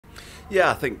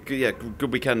Yeah, I think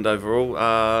good weekend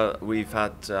overall. We've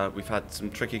had some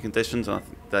tricky conditions, and I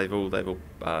think they've all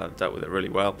dealt with it really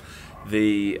well.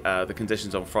 The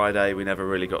conditions on Friday, we never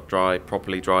really got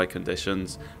properly dry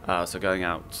conditions. So going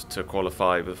out to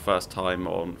qualify for the first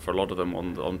time for a lot of them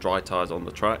on dry tyres on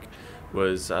the track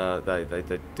was they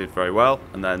did very well,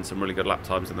 and then some really good lap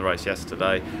times in the race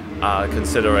yesterday,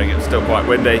 considering it was still quite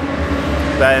windy.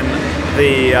 Then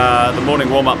the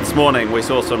morning warm-up this morning, we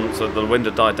saw the wind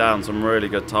had died down, some really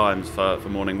good times for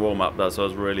morning warm-up there, so I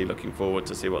was really looking forward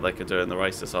to see what they could do in the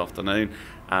race this afternoon.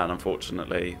 And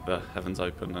unfortunately the heavens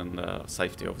open, and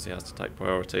safety obviously has to take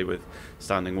priority with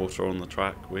standing water on the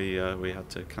track. We had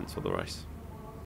to cancel the race.